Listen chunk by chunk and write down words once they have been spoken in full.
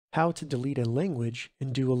How to delete a language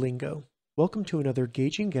in Duolingo. Welcome to another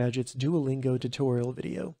Gauging Gadgets Duolingo tutorial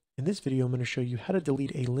video. In this video, I'm going to show you how to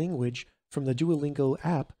delete a language from the Duolingo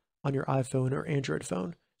app on your iPhone or Android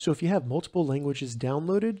phone. So if you have multiple languages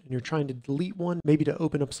downloaded and you're trying to delete one, maybe to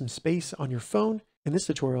open up some space on your phone, in this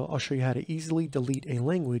tutorial, I'll show you how to easily delete a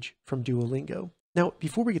language from Duolingo. Now,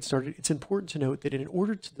 before we get started, it's important to note that in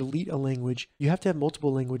order to delete a language, you have to have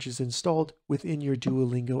multiple languages installed within your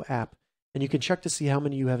Duolingo app. And you can check to see how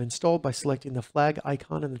many you have installed by selecting the flag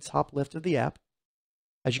icon in the top left of the app.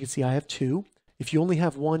 As you can see, I have 2. If you only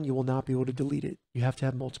have 1, you will not be able to delete it. You have to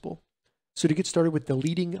have multiple. So to get started with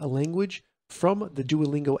deleting a language from the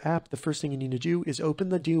Duolingo app, the first thing you need to do is open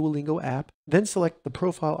the Duolingo app, then select the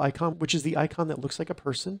profile icon, which is the icon that looks like a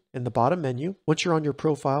person in the bottom menu. Once you're on your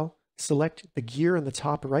profile, select the gear in the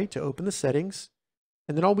top right to open the settings.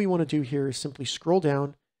 And then all we want to do here is simply scroll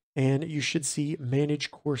down and you should see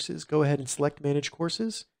Manage Courses. Go ahead and select Manage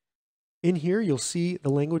Courses. In here, you'll see the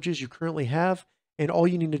languages you currently have, and all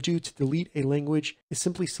you need to do to delete a language is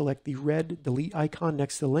simply select the red delete icon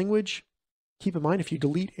next to the language. Keep in mind, if you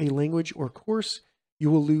delete a language or course,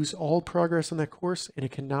 you will lose all progress on that course and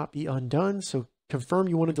it cannot be undone. So confirm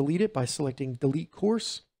you want to delete it by selecting Delete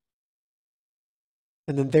Course.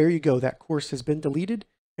 And then there you go, that course has been deleted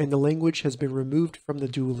and the language has been removed from the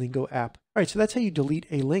Duolingo app. All right, so that's how you delete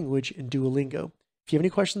a language in Duolingo. If you have any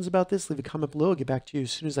questions about this, leave a comment below. I'll get back to you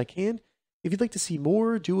as soon as I can. If you'd like to see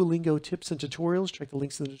more Duolingo tips and tutorials, check the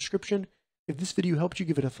links in the description. If this video helped you,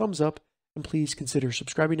 give it a thumbs up, and please consider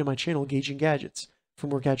subscribing to my channel, Gauging Gadgets, for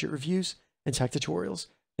more gadget reviews and tech tutorials.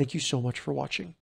 Thank you so much for watching.